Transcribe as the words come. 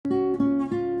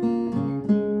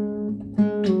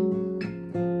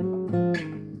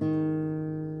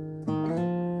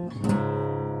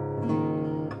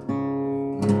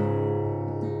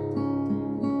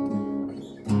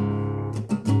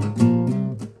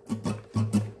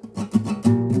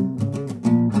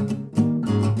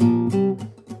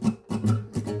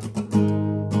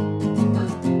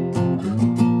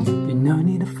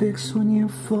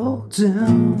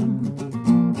down.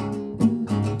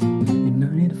 You know,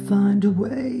 need to find a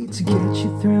way to get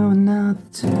you through another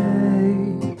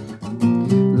day.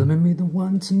 Let me be the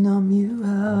one to numb you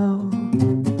out.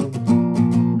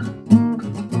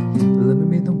 Let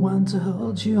me be the one to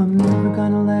hold you. I'm never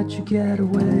gonna let you get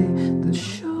away. The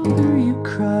shoulder you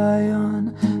cry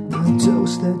on, the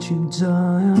dose that you die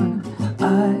on.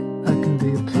 I can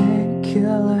be a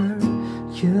painkiller,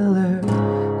 killer,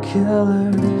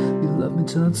 killer. You love me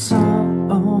till it's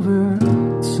all over,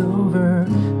 it's over.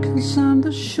 'Cause I'm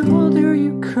the shoulder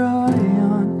you cry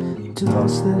on, the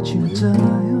dose that you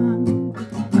die on.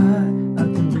 I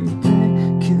can be a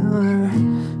painkiller,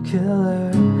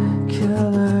 killer,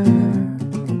 killer.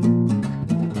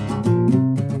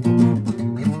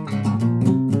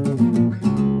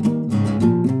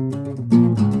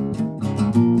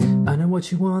 I know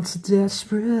what you want so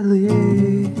desperately.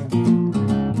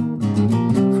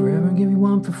 Forever give you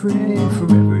one for free.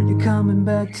 Forever you're coming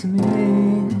back to me.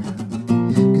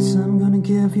 'Cause I'm gonna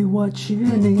give you what you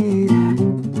need.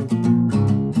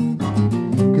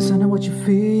 'Cause I know what you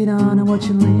feed on, and what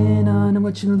you lean on, and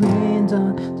what you leaned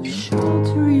on. The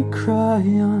shoulder you cry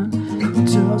on, the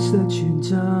dose that you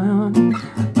die on.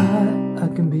 I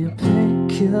can be a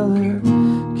painkiller,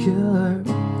 killer,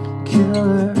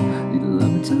 killer. You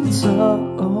love me till it's all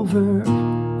over,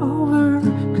 over.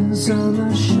 'Cause I'm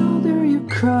the shoulder you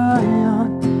cry on,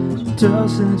 the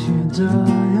dose that you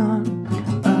die on.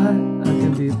 I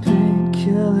can be a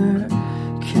painkiller,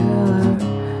 killer,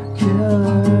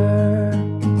 killer.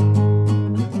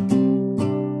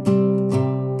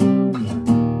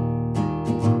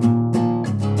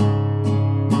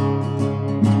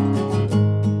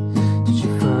 Did you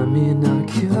find me another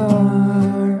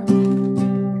cure?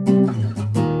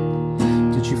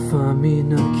 Did you find me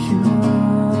another cure?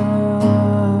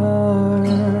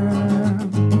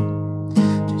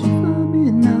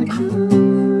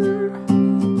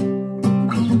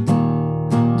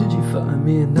 Did you find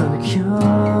me another cure?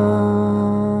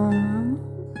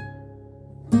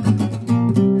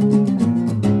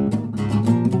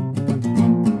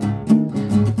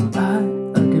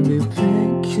 I can be a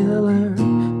painkiller,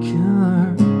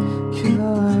 killer,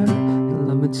 killer. You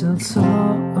love me till it's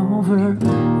all over,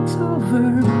 it's over.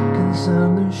 'Cause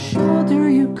I'm the shoulder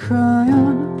you cry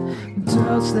on, the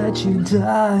dose that you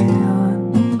die on.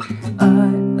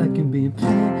 I can be a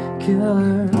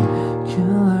painkiller,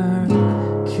 killer,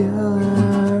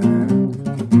 killer.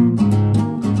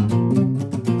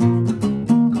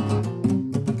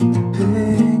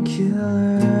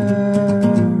 Painkiller.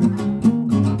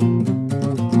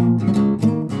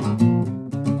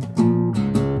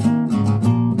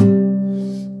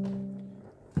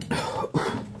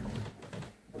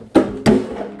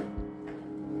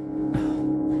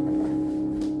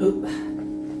 Oop.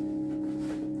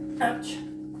 Ouch.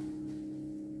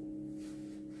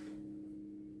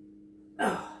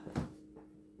 Oh.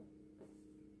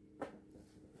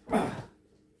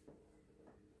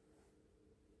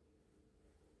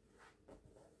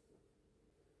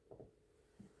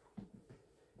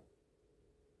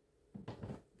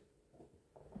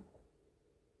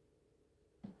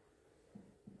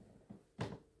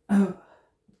 Oh.